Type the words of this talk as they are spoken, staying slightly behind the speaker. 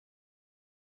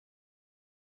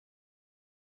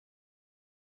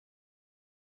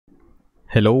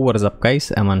Hello, what is up guys?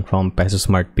 Eman from Peso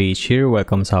Smart Page here.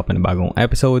 Welcome sa panibagong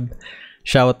episode.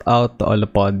 Shout out to all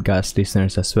the podcast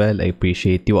listeners as well. I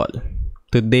appreciate you all.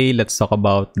 Today, let's talk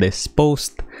about this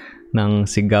post ng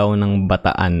sigaw ng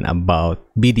bataan about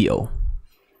BDO.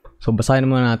 So,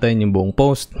 basahin muna natin yung buong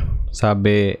post.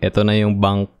 Sabi, ito na yung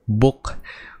bank book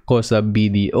ko sa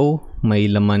BDO.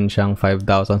 May laman siyang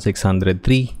 5,603.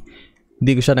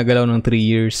 Hindi ko siya nagalaw ng 3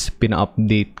 years.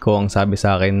 Pina-update ko. Ang sabi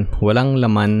sa akin, walang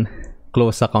laman.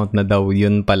 Close account na daw,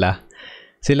 yun pala.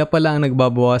 Sila pala ang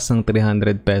nagbabawas ng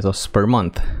 300 pesos per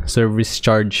month. Service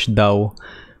charge daw.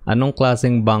 Anong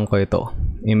klaseng bangko ito?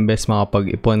 Imbes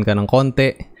makapag-ipon ka ng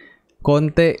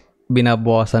konti,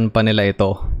 binabawasan pa nila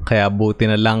ito. Kaya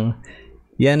buti na lang,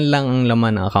 yan lang ang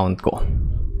laman ng account ko.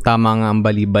 Tama nga ang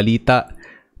bali-balita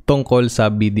tungkol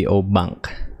sa BDO Bank.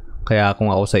 Kaya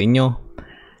kung ako sa inyo,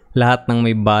 lahat ng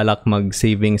may balak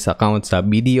mag-savings account sa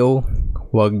BDO,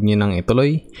 huwag nyo nang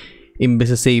ituloy.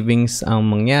 Imbes sa savings ang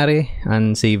mangyari,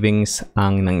 ang savings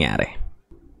ang nangyari.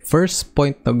 First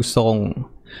point na gusto kong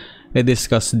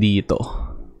i-discuss dito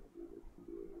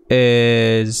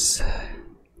is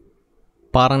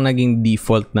parang naging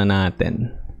default na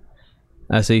natin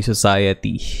as a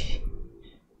society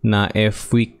na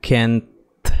if we can't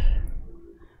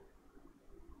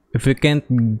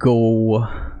go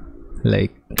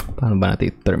like, paano ba natin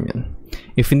i-term yun?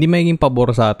 If hindi magiging pabor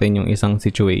sa atin yung isang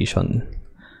situation,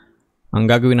 ang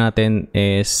gagawin natin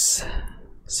is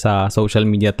sa social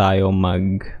media tayo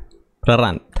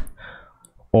mag-rant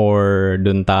or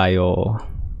dun tayo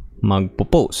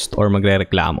magpo-post or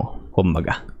magre-reklamo,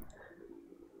 kumbaga.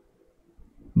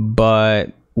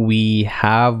 But we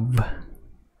have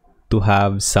to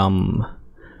have some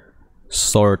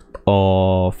sort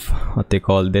of, what they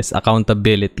call this,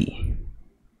 accountability.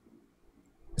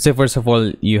 So first of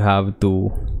all, you have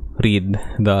to read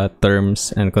the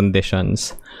terms and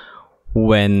conditions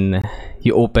when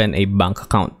you open a bank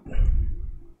account.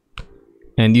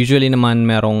 And usually naman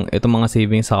merong itong mga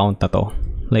savings account na to.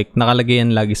 Like nakalagay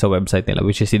yan lagi sa website nila,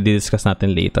 which is i-discuss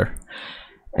natin later.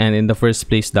 And in the first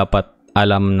place, dapat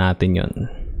alam natin yun.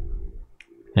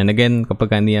 And again,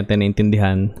 kapag hindi natin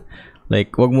naintindihan,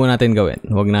 like wag muna natin gawin.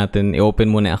 Wag natin i-open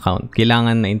muna yung account.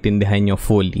 Kailangan naintindihan nyo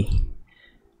fully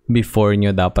before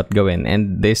nyo dapat gawin.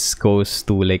 And this goes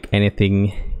to like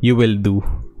anything you will do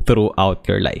throughout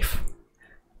your life.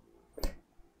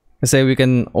 Kasi we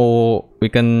can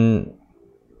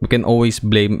always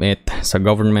blame it sa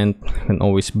government, we can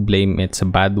always blame it sa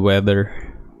bad weather,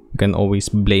 we can always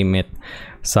blame it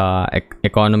sa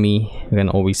economy, we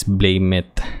can always blame it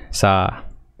sa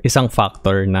isang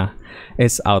factor na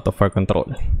is out of our control.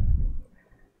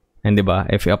 And diba,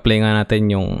 if i-apply nga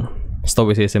natin yung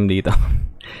stoicism dito,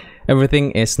 everything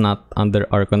is not under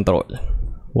our control.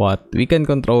 What we can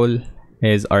control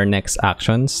is our next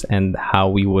actions and how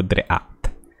we would react.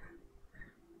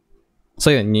 So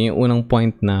yun yung unang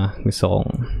point na gusto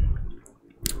kong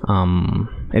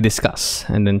i-discuss.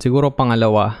 And then siguro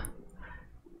pangalawa,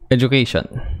 education.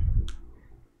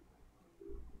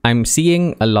 I'm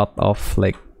seeing a lot of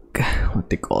like,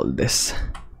 what they call this,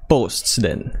 posts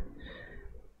then.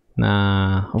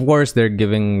 Na, of course, they're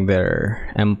giving their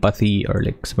empathy or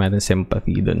like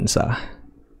sympathy dun sa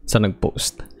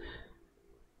nag-post.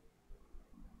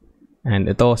 And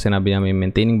ito, sinabi niya may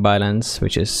maintaining balance,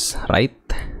 which is right.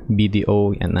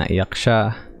 BDO, yan, naiyak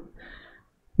siya.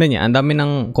 Then yan, ang dami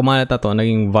ng kumalat na to,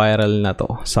 naging viral na to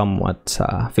somewhat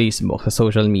sa Facebook, sa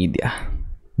social media.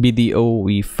 BDO,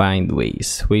 we find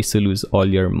ways to lose all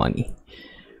your money.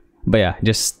 But yeah,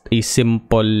 just a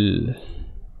simple,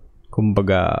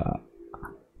 kumbaga,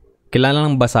 kailangan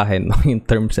lang basahin no, yung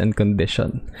terms and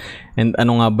condition. And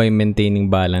ano nga ba yung maintaining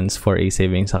balance for a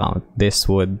savings account? This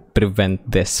would prevent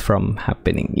this from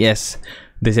happening. Yes,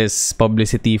 this is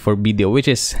publicity for BDO, which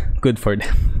is good for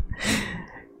them.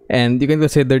 And you can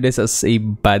consider this as a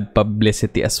bad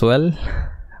publicity as well.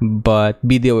 But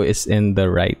BDO is in the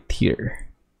right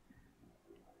here.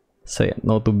 So yeah,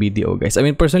 no to BDO guys. I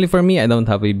mean, personally for me, I don't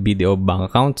have a BDO bank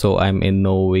account. So I'm in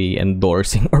no way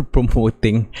endorsing or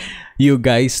promoting you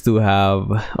guys to have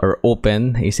or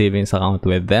open a savings account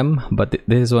with them. But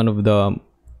this is one of the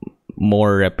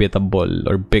more reputable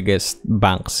or biggest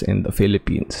banks in the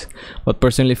Philippines. But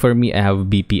personally for me, I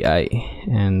have BPI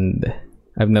and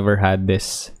I've never had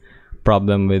this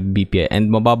problem with BPI. And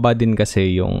mababa din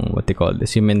kasi yung what they call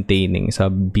this, yung maintaining sa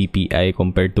BPI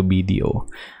compared to BDO.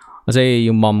 Kasi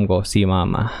yung mom ko, si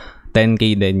mama,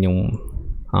 10K din yung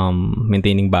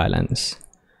maintaining balance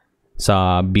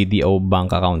sa BDO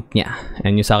bank account niya.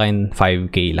 And yung sa akin,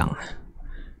 5K lang.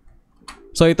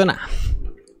 So ito na.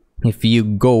 If you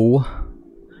go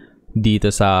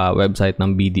dito sa website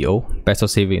ng BDO, Peso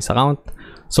Savings Account,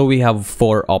 So we have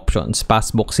 4 options: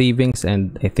 passbook savings,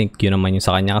 and I think yun naman yung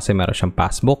sa kanya kasi meron siyang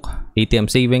passbook, ATM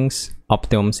savings,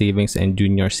 optimum savings, and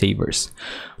junior savers.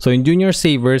 So in junior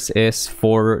savers is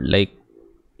for like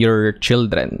your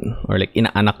children or like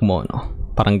inaanak mo, no?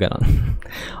 Parang ganon.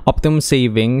 Optimum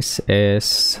savings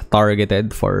is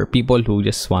targeted for people who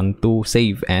just want to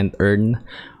save and earn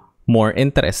more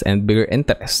interest and bigger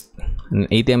interest.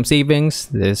 And ATM savings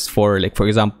is for like, for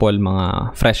example,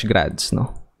 mga fresh grads,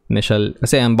 no? Initial,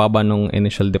 kasi ang baba nung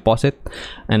initial deposit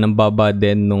and ang baba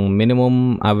din nung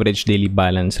minimum average daily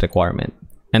balance requirement.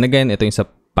 And again, ito yung sa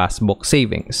passbook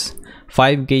savings.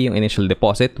 5K yung initial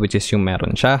deposit, which is yung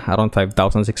meron siya, around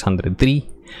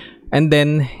 5,603. And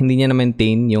then, hindi niya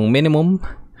na-maintain yung minimum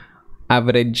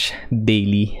average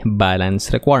daily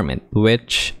balance requirement,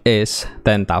 which is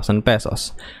 10,000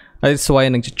 pesos. That's why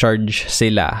nag-charge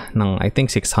sila ng, I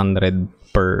think, 600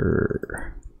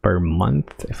 per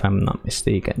month, if I'm not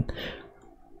mistaken.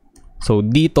 So,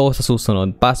 dito sa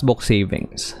susunod, passbook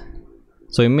savings.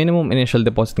 So, yung minimum initial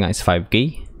deposit nga is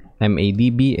 5K.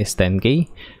 MADB is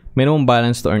 10K. Minimum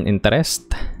balance to earn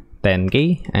interest,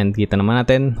 10K. And kita naman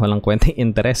natin, walang kwenta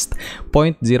interest,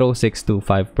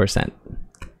 0.0625%.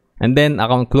 And then,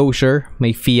 account closure,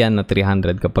 may fee yan na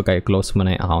 300 kapag i-close mo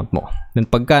na yung account mo. Then,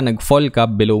 pagka nag-fall ka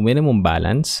below minimum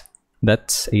balance,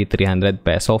 that's a 300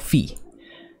 peso fee.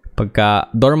 Pagka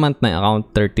dormant na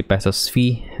account, 30 pesos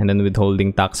fee, and then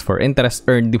withholding tax for interest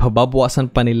earned, di ba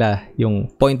babawasan pa nila yung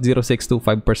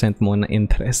 0.0625% mo na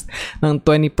interest ng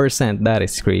 20%. That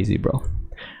is crazy, bro.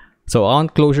 So,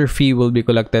 account closure fee will be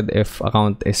collected if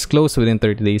account is closed within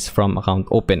 30 days from account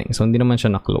opening. So, hindi naman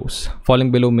siya na-close.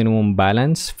 Falling below minimum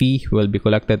balance fee will be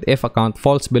collected if account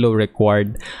falls below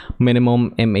required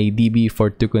minimum MADB for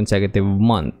 2 consecutive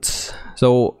months.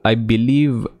 So, I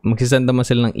believe magsisend naman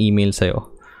sila ng email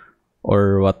sa'yo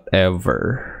or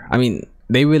whatever. I mean,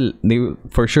 they will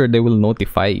for sure they will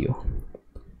notify you.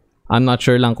 I'm not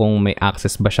sure lang kung may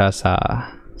access ba siya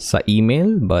sa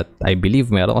email, but I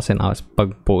believe meron kasi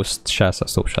pag-post siya sa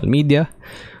social media.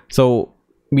 So,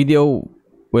 BDO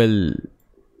will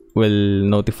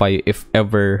notify you if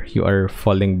ever you are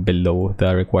falling below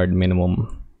the required minimum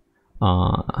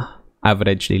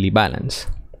average daily balance.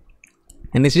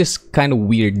 And it's just kind of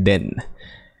weird then.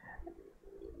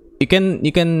 You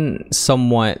can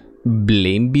somewhat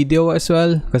blame BDO as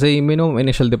well kasi minimum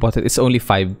initial deposit is only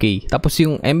 5K. Tapos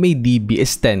yung MADB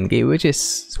is 10K, which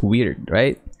is weird,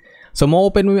 right? So,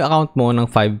 ma-open mo yung account mo ng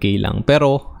 5K lang,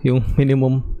 pero yung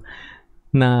minimum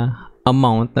na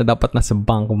amount na dapat nasa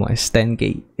banko mo is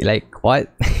 10K. Like, what?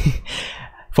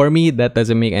 For me, that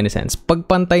doesn't make any sense.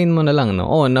 Pagpantayin mo na lang, no?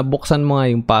 Oh, nabuksan mo nga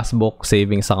yung passbook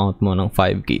savings account mo ng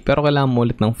 5K, pero kailangan mo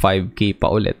ulit ng 5K pa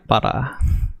ulit para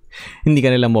hindi ka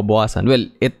nila mabawasan.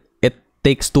 Well, it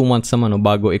takes 2 months naman, no,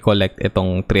 bago i-collect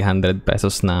itong 300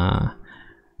 pesos na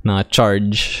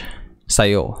charge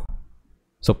sa'yo.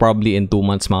 So, probably in 2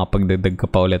 months, makapagdagdag ka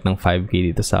pa ulit ng 5K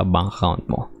dito sa bank account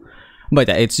mo. But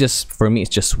yeah, it's just, for me,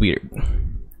 it's just weird.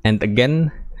 And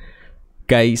again,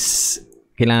 guys,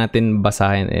 kailangan natin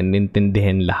basahin and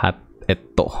intindihin lahat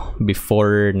ito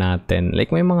before natin. Like,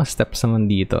 may mga steps naman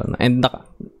dito. And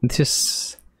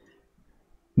this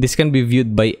can be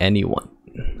viewed by anyone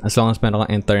as long as meron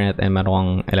kang internet and meron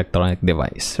kang electronic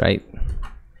device, right?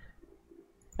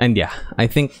 And yeah, I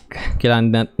think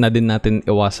kailangan na din natin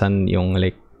iwasan yung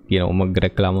like, you know,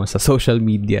 magreklamo sa social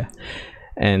media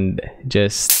and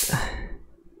just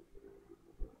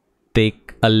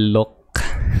take a look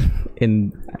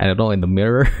in, I don't know, in the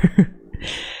mirror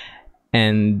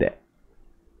and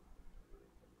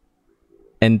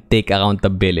take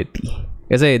accountability.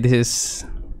 Kasi this is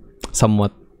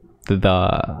somewhat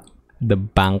the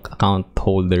bank account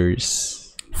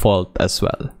holders' fault as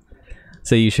well.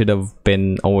 So you should have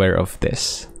been aware of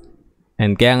this.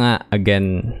 And kaya nga,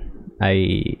 again,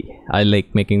 I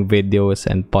like making videos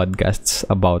and podcasts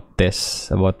about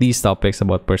these topics,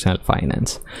 about personal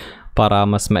finance, para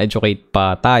mas ma-educate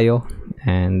pa tayo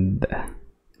and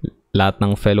lahat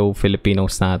ng fellow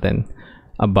Filipinos natin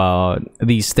about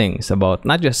these things, about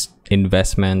not just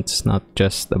investments, not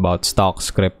just about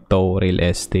stocks, crypto, real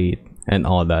estate, and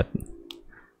all that.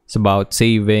 It's about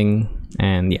saving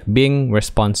and yeah, being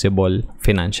responsible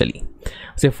financially.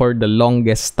 Kasi for the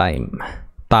longest time,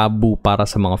 tabu para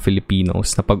sa mga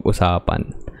Filipinos na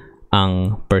pag-usapan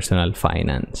ang personal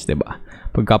finance, 'di ba?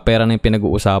 Pagka pera na yung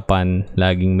pinag-uusapan,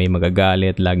 laging may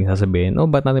magagalit, laging sasabihin, "Oh,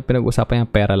 ba't natin pinag-uusapan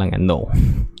yung pera lang yan?" No.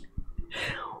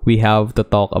 We have to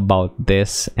talk about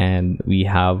this and we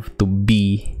have to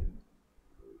be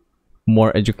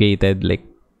more educated. Like,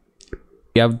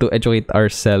 we have to educate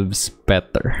ourselves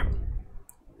better.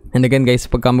 And again, guys,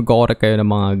 pagka mag-correct kayo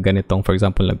ng mga ganitong, for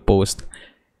example, nag-post,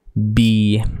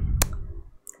 be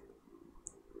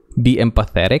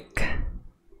empathetic,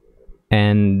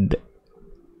 and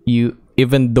you,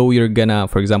 even though you're gonna,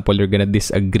 for example, you're gonna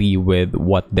disagree with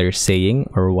what they're saying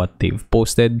or what they've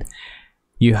posted,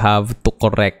 you have to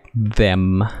correct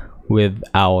them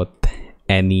without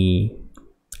any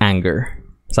anger.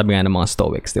 Sabi nga ng mga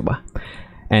Stoics, diba?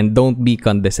 And don't be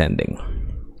condescending.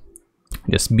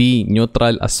 Just be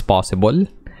neutral as possible.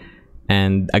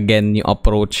 And again, yung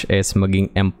approach is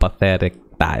maging empathetic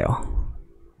tayo.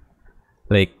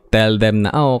 Like, tell them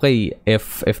na, oh, okay,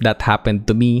 if that happened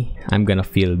to me, I'm gonna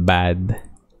feel bad.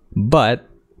 But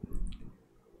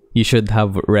you should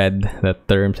have read the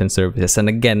terms and services.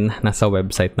 And again, nasa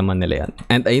website naman nila yan.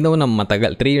 And I know na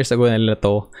matagal, 3 years ago nila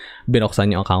to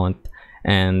binuksan yung account.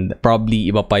 And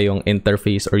probably iba pa yung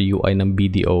interface or UI ng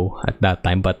BDO at that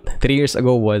time. But 3 years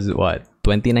ago was what?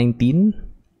 2019?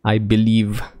 I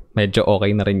believe medyo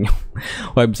okay na rin yung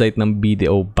website ng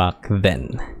BDO back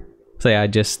then. So yeah,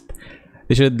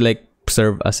 they should like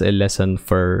serve as a lesson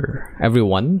for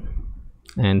everyone.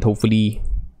 And hopefully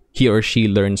he or she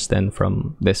learns then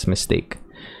from this mistake.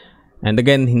 And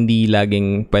again, hindi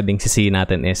laging pwedeng sisihin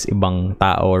natin is ibang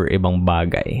tao or ibang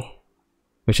bagay.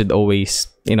 We should always,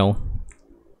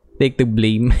 take the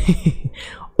blame,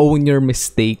 own your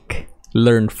mistake,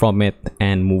 learn from it,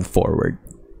 and move forward.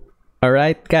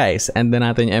 Alright guys, end na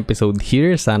natin yung episode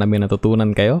here. Sana may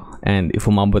natutunan kayo. And if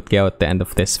umabot kayo at the end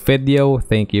of this video,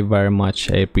 thank you very much.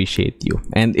 I appreciate you.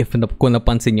 And if kung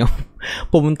napansin nyo,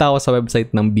 pumunta ako sa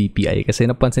website ng BPI kasi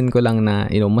napansin ko lang na,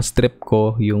 mas trip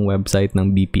ko yung website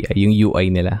ng BPI, yung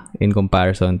UI nila in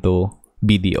comparison to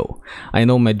BDO. I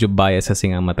know medyo bias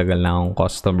kasi nga matagal na akong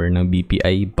customer ng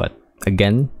BPI, but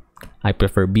again, I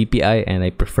prefer BPI and I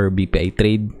prefer BPI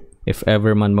Trade. If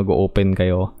ever man mag-open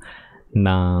kayo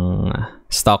ng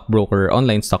stockbroker,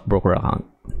 online stockbroker account.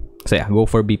 So yeah, go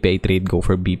for BPI Trade, go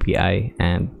for BPI,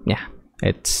 and yeah,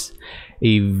 it's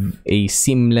a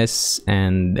seamless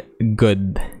and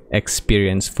good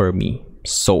experience for me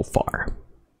so far.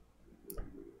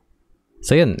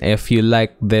 So yun, if you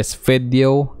like this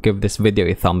video, give this video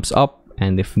a thumbs up,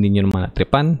 and if hindi nyo naman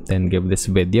natripan, then give this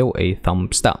video a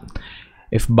thumbs down.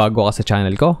 If bago ka sa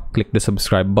channel ko, click the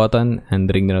subscribe button and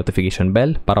ring the notification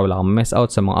bell para wala kang miss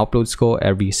out sa mga uploads ko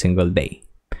every single day.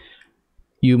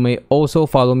 You may also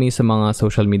follow me sa mga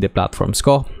social media platforms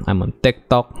ko. I'm on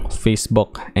TikTok,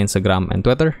 Facebook, Instagram, and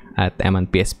Twitter at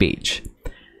MNPSPH.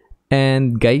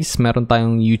 And guys, meron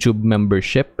tayong YouTube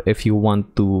membership if you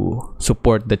want to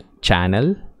support the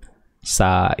channel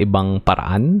sa ibang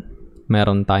paraan.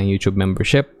 Meron tayong YouTube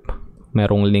membership.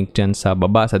 Merong link dyan sa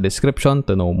baba sa description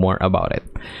to know more about it.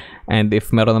 And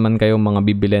if meron naman kayong mga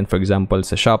bibilin, for example,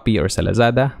 sa Shopee or sa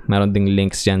Lazada, meron ding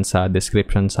links dyan sa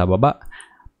description sa baba.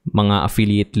 Mga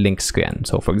affiliate links ko yan.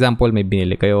 So, for example, may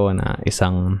binili kayo na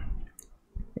isang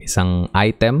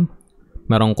item,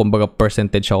 merong kumbaga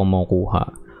percentage ako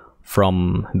makukuha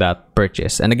from that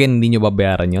purchase. And again, hindi nyo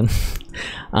babayaran yun.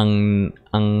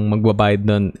 ang magbabayad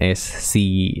nun is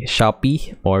si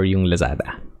Shopee or yung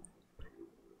Lazada.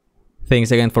 Thanks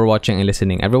again for watching and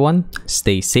listening, everyone.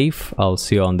 Stay safe. I'll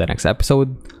see you on the next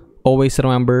episode. Always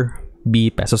remember, be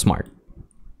Peso smart.